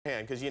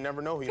Because you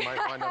never know who you might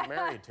wind up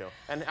married to.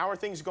 And how are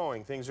things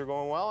going? Things are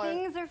going well?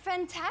 Things are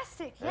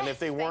fantastic. And yes, if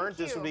they weren't,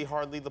 this would be you.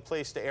 hardly the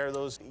place to air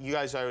those. You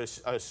guys, I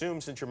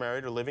assume, since you're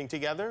married, are living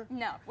together?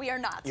 No, we are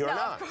not. You're no,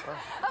 not?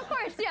 Of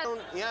course, yes.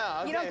 Yeah,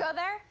 okay. You don't go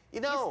there? You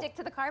know, you stick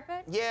to the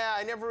carpet? Yeah,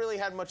 I never really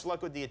had much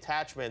luck with the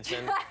attachments.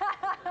 And,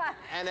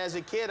 and as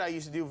a kid, I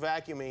used to do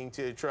vacuuming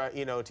to try,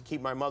 to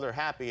keep my mother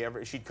happy.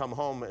 She'd come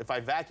home. If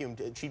I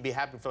vacuumed, she'd be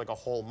happy for like a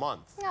whole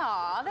month.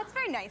 Aw, that's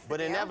very nice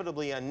But of you.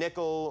 inevitably, a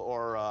nickel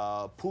or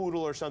a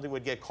poodle or something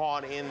would get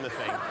caught in the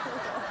thing.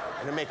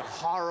 And it'd make a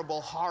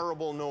horrible,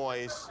 horrible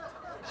noise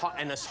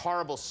and this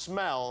horrible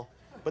smell.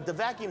 But the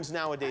vacuums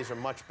nowadays are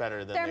much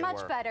better than They're they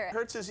much were. better. It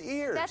hurts his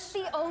ears. That's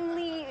the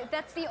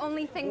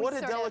only thing. What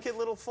a delicate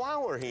little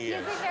flower he He's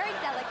is. a very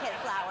delicate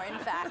flower, in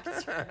fact.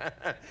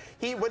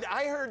 But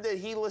I heard that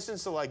he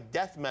listens to like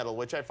death metal,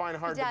 which I find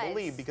hard to does.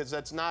 believe because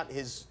that's not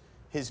his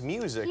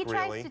music, He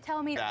tries really. to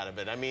tell me out of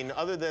it. I mean,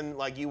 other than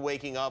like you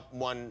waking up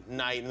one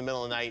night in the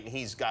middle of the night and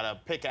he's got a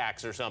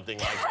pickaxe or something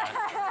like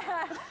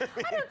that.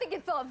 I don't think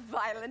it's all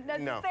violent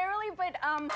necessarily, but